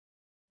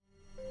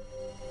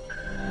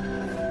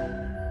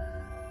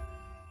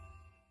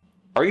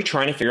Are you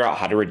trying to figure out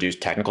how to reduce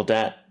technical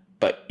debt,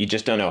 but you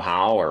just don't know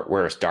how or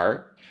where to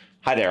start?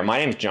 Hi there, my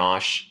name is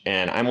Josh,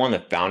 and I'm one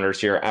of the founders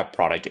here at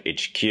Product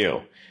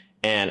HQ.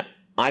 And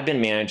I've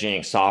been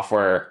managing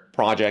software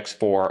projects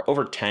for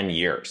over 10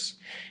 years.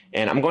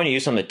 And I'm going to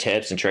use some of the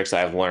tips and tricks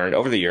I've learned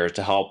over the years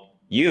to help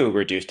you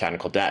reduce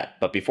technical debt.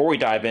 But before we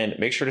dive in,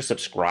 make sure to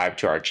subscribe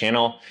to our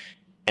channel.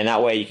 And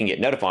that way you can get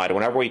notified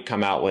whenever we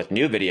come out with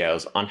new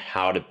videos on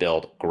how to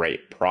build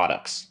great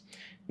products.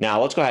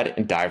 Now let's go ahead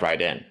and dive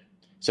right in.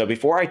 So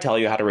before I tell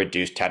you how to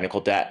reduce technical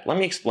debt, let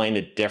me explain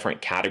the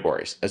different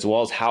categories, as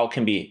well as how it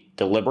can be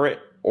deliberate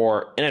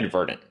or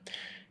inadvertent.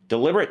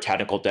 Deliberate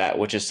technical debt,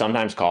 which is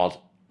sometimes called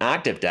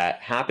active debt,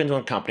 happens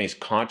when companies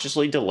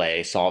consciously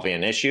delay solving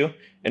an issue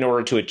in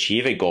order to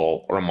achieve a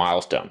goal or a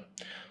milestone.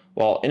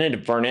 While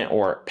inadvertent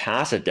or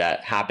passive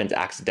debt happens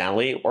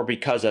accidentally or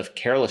because of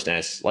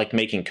carelessness, like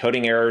making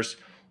coding errors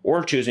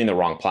or choosing the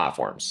wrong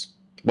platforms.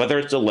 Whether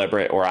it's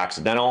deliberate or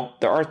accidental,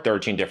 there are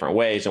 13 different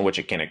ways in which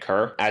it can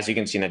occur, as you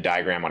can see in the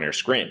diagram on your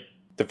screen.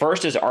 The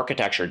first is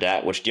architecture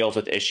debt, which deals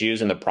with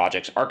issues in the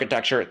project's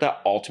architecture that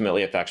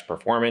ultimately affects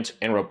performance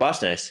and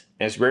robustness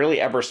and is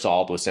rarely ever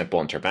solved with simple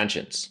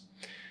interventions.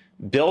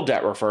 Build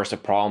debt refers to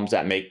problems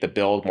that make the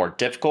build more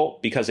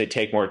difficult because they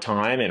take more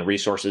time and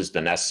resources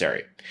than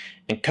necessary.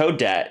 And code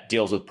debt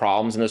deals with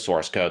problems in the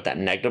source code that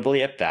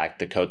negatively affect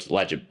the code's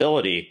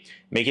legibility,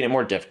 making it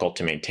more difficult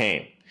to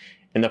maintain.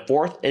 And the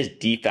fourth is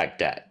defect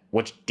debt,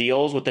 which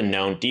deals with the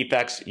known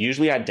defects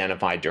usually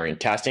identified during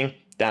testing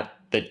that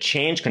the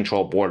change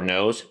control board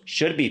knows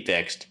should be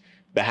fixed,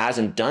 but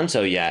hasn't done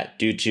so yet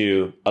due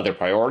to other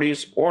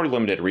priorities or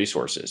limited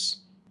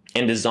resources.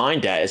 And design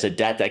debt is a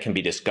debt that can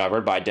be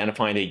discovered by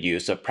identifying the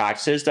use of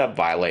practices that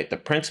violate the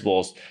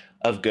principles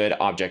of good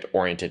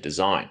object-oriented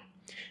design.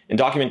 And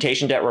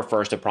documentation debt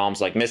refers to problems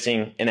like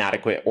missing,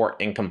 inadequate, or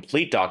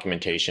incomplete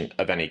documentation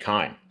of any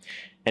kind.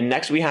 And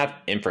next we have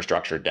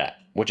infrastructure debt,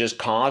 which is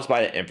caused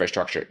by the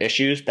infrastructure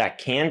issues that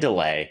can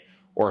delay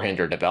or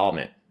hinder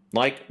development,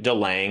 like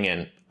delaying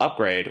an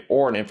upgrade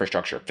or an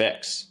infrastructure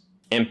fix.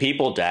 And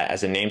people debt,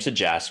 as the name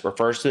suggests,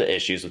 refers to the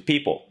issues with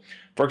people.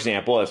 For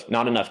example, if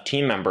not enough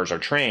team members are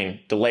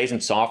trained, delays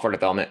in software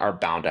development are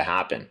bound to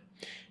happen.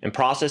 And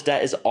process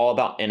debt is all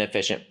about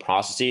inefficient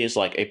processes,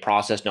 like a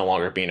process no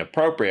longer being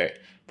appropriate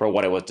for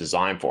what it was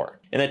designed for.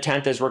 And the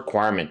 10th is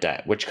requirement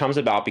debt, which comes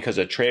about because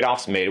of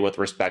trade-offs made with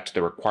respect to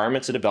the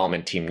requirements the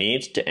development team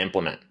needs to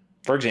implement.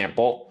 For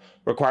example,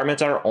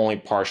 requirements are only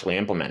partially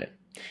implemented.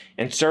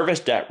 And service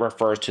debt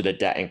refers to the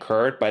debt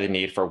incurred by the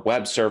need for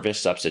web service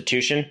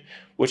substitution,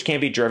 which can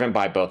be driven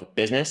by both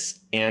business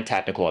and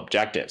technical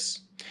objectives.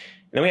 And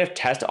then we have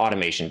test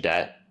automation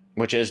debt,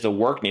 which is the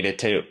work needed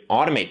to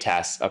automate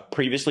tests of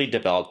previously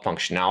developed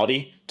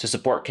functionality to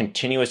support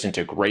continuous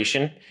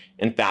integration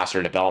and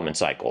faster development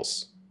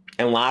cycles.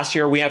 And last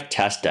year, we have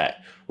test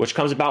debt, which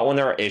comes about when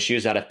there are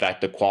issues that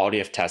affect the quality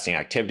of testing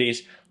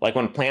activities, like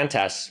when planned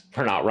tests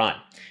are not run.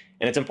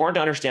 And it's important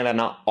to understand that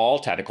not all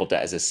technical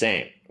debt is the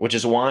same, which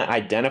is why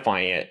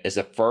identifying it is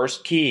the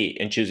first key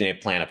in choosing a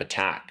plan of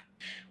attack,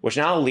 which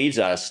now leads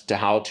us to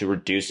how to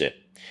reduce it.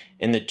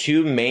 And the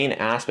two main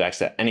aspects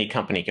that any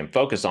company can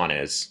focus on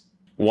is,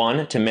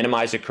 one, to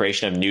minimize the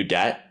creation of new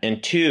debt,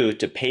 and two,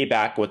 to pay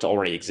back what's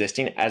already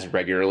existing as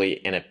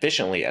regularly and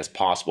efficiently as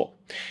possible.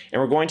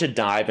 And we're going to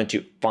dive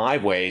into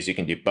 5 ways you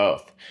can do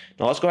both.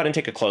 Now let's go ahead and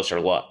take a closer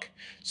look.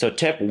 So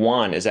tip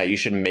 1 is that you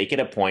should make it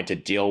a point to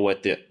deal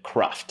with the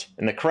cruft.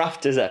 And the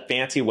cruft is a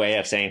fancy way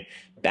of saying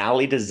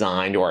badly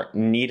designed or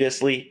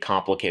needlessly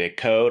complicated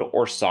code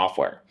or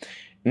software.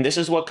 And this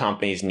is what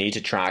companies need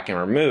to track and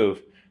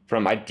remove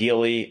from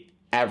ideally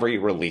every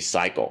release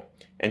cycle.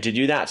 And to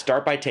do that,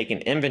 start by taking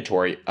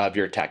inventory of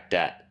your tech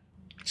debt.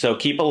 So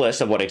keep a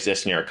list of what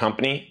exists in your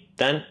company,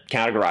 then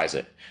categorize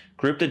it.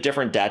 Group the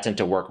different debts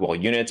into workable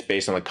units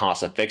based on the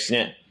cost of fixing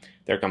it,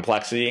 their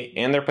complexity,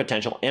 and their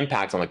potential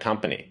impact on the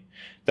company.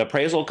 The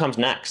appraisal comes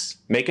next.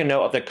 Make a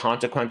note of the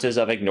consequences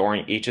of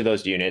ignoring each of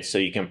those units so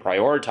you can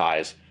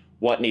prioritize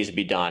what needs to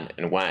be done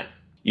and when.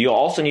 You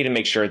also need to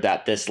make sure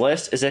that this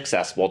list is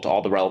accessible to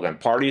all the relevant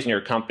parties in your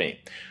company,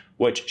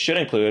 which should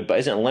include, but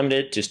isn't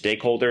limited to,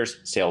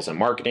 stakeholders, sales, and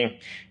marketing.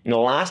 And the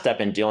last step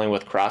in dealing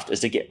with cruft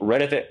is to get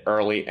rid of it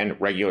early and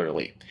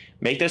regularly.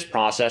 Make this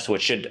process,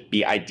 which should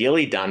be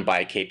ideally done by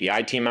a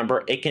KPI team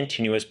member, a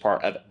continuous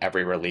part of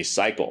every release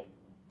cycle.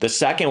 The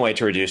second way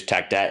to reduce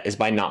tech debt is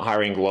by not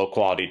hiring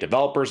low-quality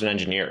developers and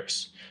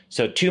engineers.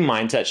 So 2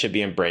 mindsets should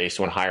be embraced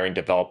when hiring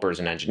developers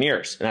and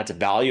engineers, and that's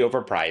value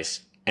over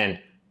price and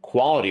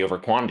quality over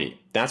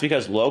quantity. That's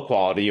because low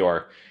quality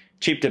or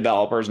cheap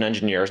developers and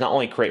engineers not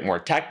only create more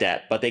tech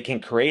debt, but they can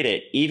create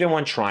it even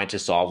when trying to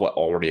solve what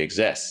already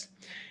exists.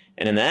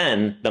 And in the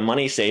end, the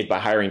money saved by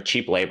hiring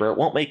cheap labor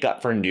won't make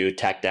up for new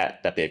tech debt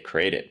that they've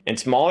created. And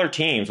smaller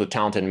teams with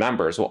talented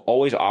members will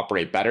always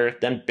operate better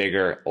than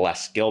bigger,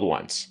 less skilled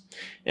ones.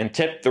 And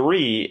tip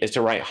 3 is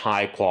to write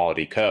high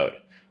quality code.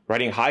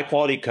 Writing high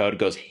quality code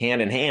goes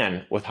hand in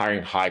hand with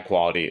hiring high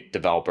quality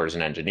developers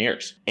and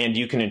engineers. And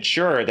you can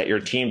ensure that your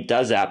team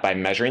does that by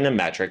measuring the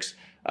metrics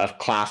of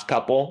class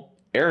couple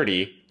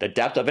familiarity, the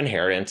depth of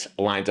inheritance,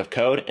 lines of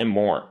code, and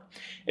more.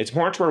 It's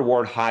important to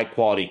reward high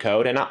quality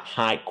code and not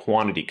high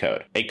quantity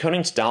code. A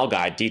coding style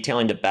guide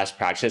detailing the best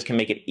practices can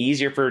make it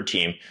easier for your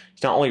team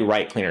to not only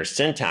write cleaner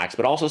syntax,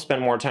 but also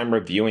spend more time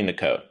reviewing the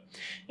code.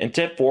 And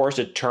tip 4 is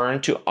to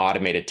turn to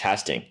automated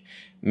testing.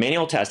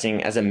 Manual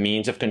testing as a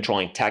means of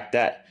controlling tech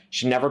debt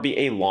should never be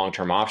a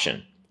long-term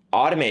option.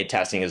 Automated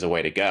testing is the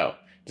way to go,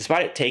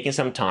 despite it taking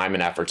some time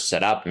and effort to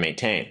set up and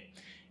maintain.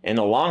 In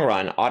the long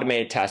run,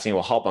 automated testing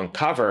will help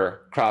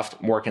uncover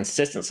craft more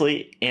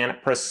consistently and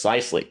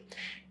precisely.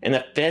 And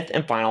the fifth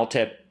and final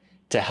tip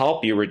to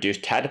help you reduce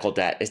technical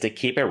debt is to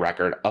keep a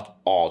record of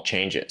all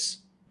changes.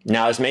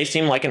 Now, this may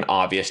seem like an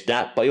obvious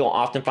step, but you'll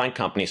often find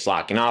companies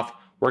slacking off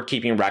where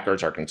keeping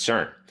records are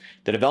concerned.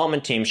 The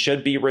development team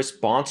should be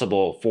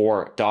responsible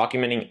for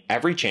documenting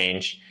every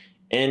change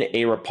in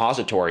a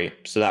repository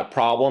so that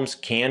problems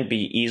can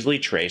be easily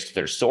traced to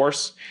their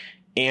source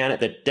and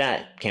the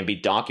debt can be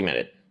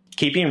documented.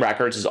 Keeping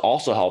records is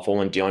also helpful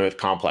when dealing with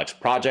complex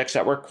projects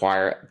that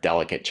require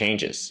delicate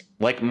changes,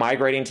 like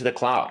migrating to the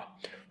cloud.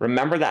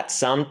 Remember that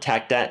some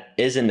tech debt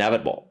is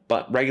inevitable,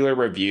 but regular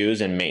reviews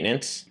and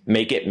maintenance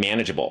make it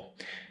manageable.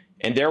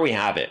 And there we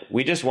have it.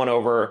 We just went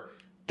over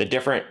the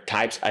different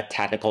types of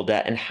technical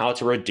debt and how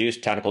to reduce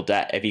technical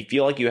debt. If you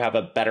feel like you have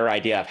a better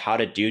idea of how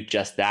to do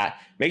just that,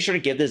 make sure to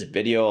give this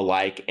video a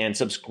like and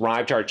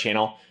subscribe to our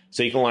channel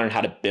so you can learn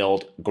how to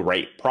build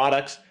great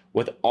products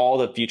with all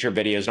the future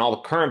videos and all the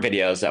current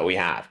videos that we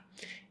have.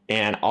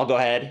 And I'll go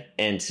ahead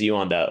and see you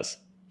on those.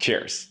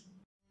 Cheers.